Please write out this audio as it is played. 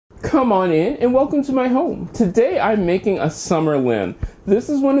Come on in and welcome to my home. Today I'm making a Summerlin. This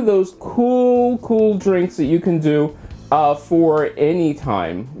is one of those cool drinks that you can do for any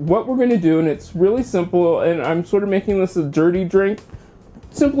time. What we're going to do, and it's really simple, and I'm sort of making this a dirty drink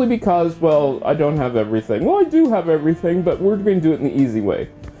simply because, well, I don't have everything. Well, I do have everything, but we're going to do it in the easy way.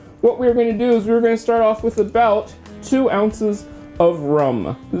 What we're going to do is we're going to start off with about 2 ounces of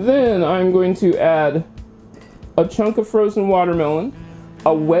rum. Then I'm going to add a chunk of frozen watermelon,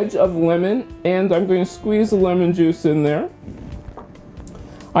 a wedge of lemon, and I'm going to squeeze the lemon juice in there.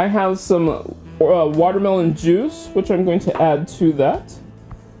 I have some watermelon juice, which I'm going to add to that.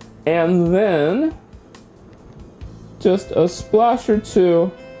 And then just a splash or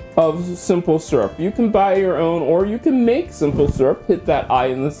two of simple syrup. You can buy your own, or you can make simple syrup. Hit that eye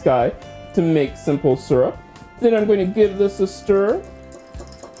in the sky to make simple syrup. Then I'm going to give this a stir.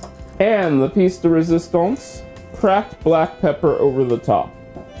 And the piece de resistance, cracked black pepper over the top.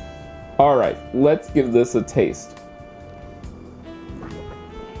 Alright, let's give this a taste.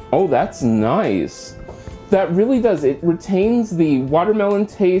 Oh, that's nice. That really does. It retains the watermelon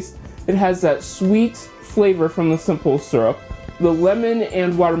taste. It has that sweet flavor from the simple syrup. The lemon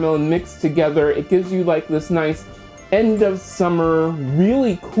and watermelon mixed together, it gives you like this nice end of summer,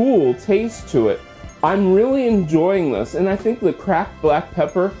 really cool taste to it. I'm really enjoying this, and I think the cracked black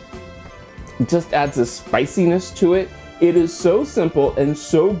pepper just adds a spiciness to it. It is so simple and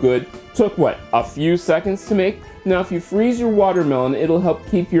so good. Took what, a few seconds to make? Now if you freeze your watermelon, it'll help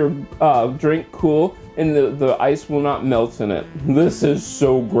keep your drink cool and the ice will not melt in it. This is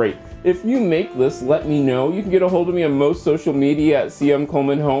so great. If you make this, let me know. You can get a hold of me on most social media at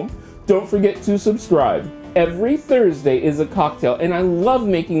cmcolemanhome. Don't forget to subscribe. Every Thursday is a cocktail, and I love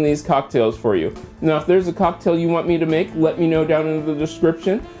making these cocktails for you. Now, if there's a cocktail you want me to make, let me know down in the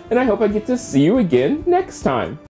description, and I hope I get to see you again next time.